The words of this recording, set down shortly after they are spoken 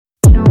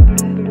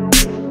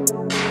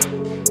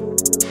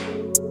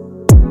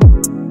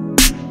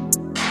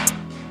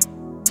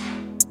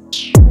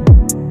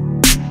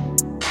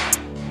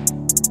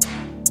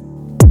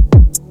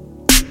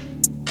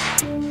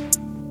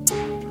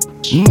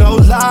No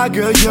lie,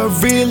 girl, you're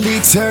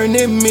really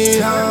turning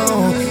me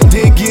on.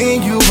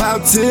 Digging you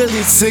out till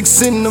it's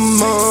 6 in the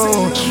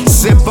morning.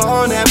 Sip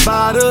on that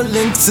bottle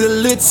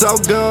until it's all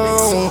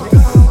gone.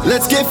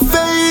 Let's get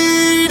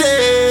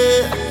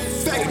faded.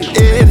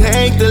 It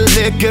ain't the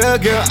liquor,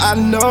 girl, I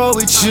know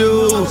it's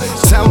you.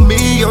 Tell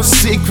me your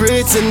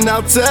secrets and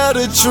I'll tell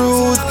the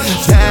truth.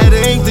 That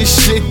ain't the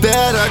shit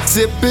that I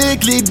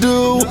typically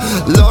do.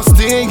 Lost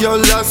in your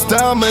lust,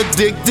 I'm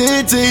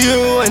addicted to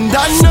you. And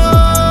I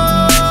know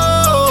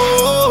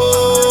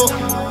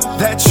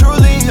that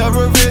truly you're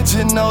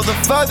original, the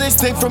furthest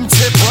thing from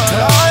tip. What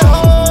I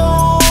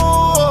hope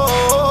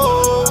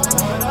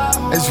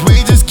is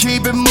we just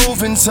keep it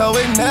moving so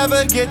it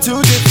never get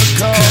too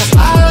difficult. 'Cause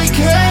I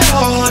can't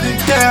hold it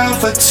down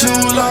for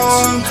too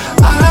long.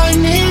 I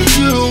need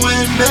you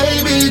and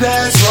baby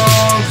that's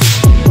wrong.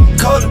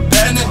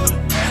 Codependent,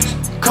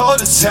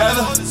 cold as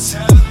heather.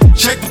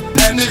 Check the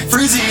pendant,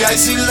 freezy,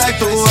 icy like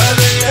the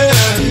weather, yeah.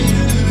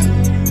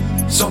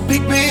 So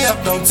pick me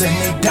up, don't take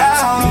me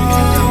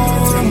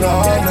down, no,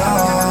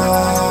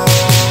 no.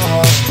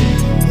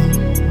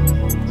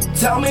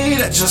 Tell me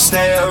that you'll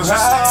stay around,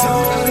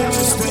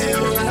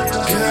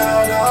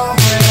 girl, no.